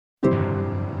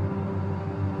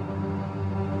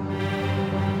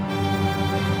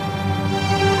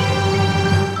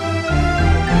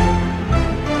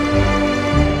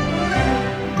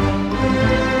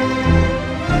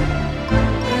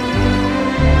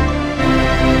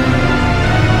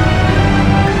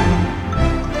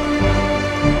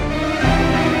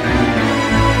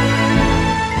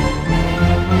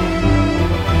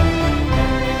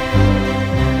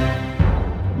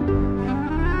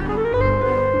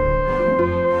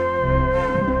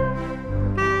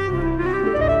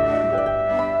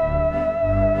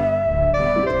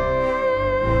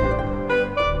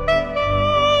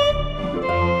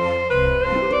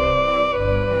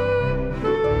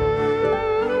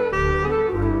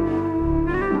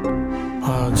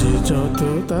আজি যত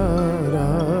তারা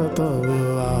তব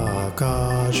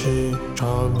আকাশে,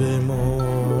 সবে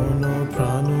মন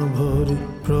প্রাণ ভরি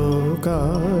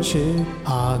প্রকাশে।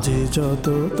 আজি যত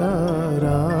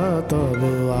তারা তব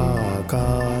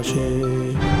আকাশে।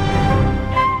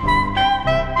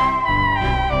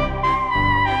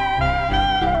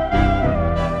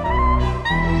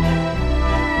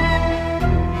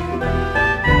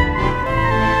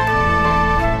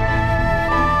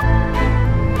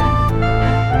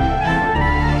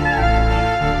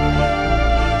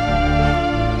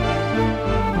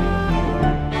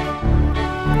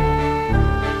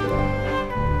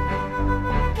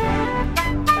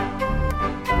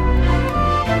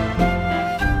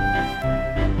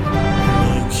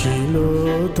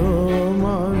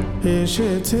 তোমার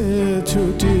এসেছে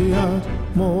ছুটিয়া,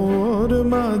 মোর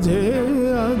মাঝে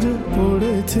আজ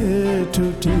পড়েছে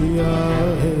টুটিয়া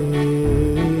হে।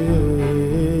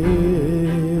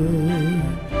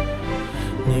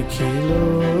 নিখিল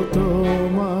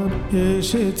তোমার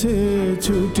এসেছে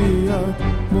ছুটিয়া,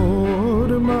 মোর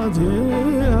মাঝে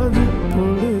আজ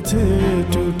পড়েছে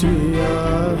টুটিয়া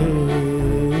হে।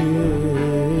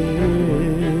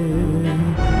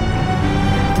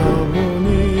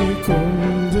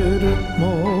 কুঞ্জের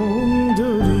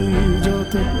মঞ্জরি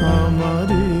যত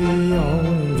আমারি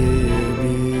অঙ্গে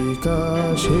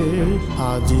বিকাশে,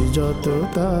 আজি যত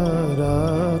তারা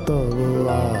তব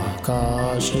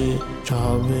আকাশে।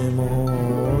 সবে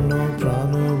মন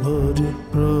প্রাণ ভরি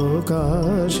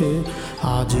প্রকাশে,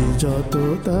 আজি যত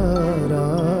তারা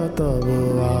তব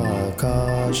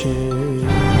আকাশে।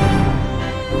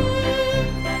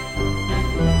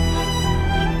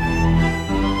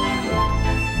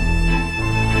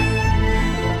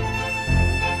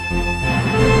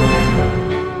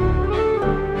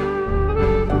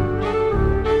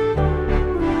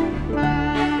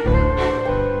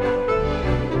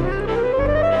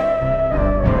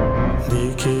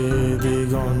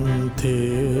 দিগন্তে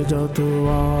যত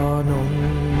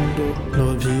আনন্দ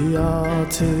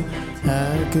লোভিয়াছে,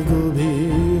 এক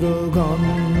গভীর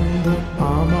গন্ধ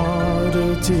আমার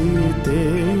চিতে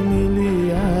মিলি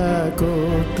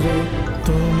একত্রে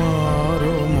তোমার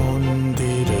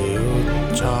মন্দিরে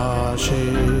উচ্ছ্বাসে।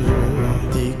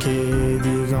 দিকে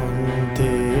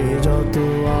দিগন্তে যত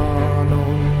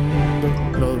আনন্দ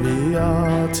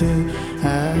লোভিয়াছে,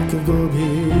 এক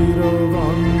গভীর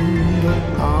গন্ধ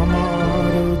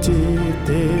আমার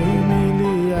চিতে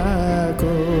মিলি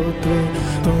একত্রে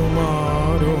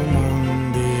তোমার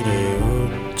মন্দিরে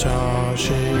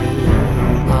উচ্ছ্বাসে।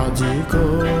 আজি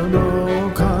কোনো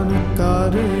খানি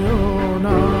কারেও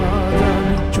না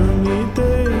জানি, শুনিতে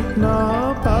না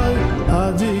পাই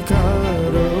আজি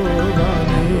কারো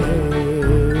গানে।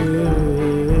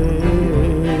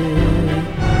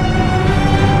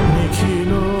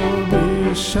 নিখিল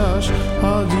বিশ্বাস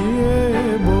আজিয়ে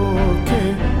বকে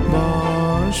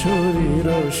বাঁশরীর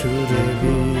সুরে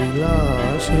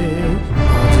বিলাসে,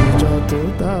 আজি যত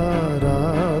তারা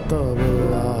তব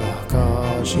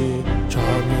আকাশে।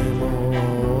 সবে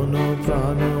মন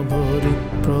প্রাণ ভরি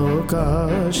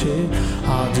প্রকাশে,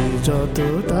 আজি যত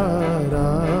তারা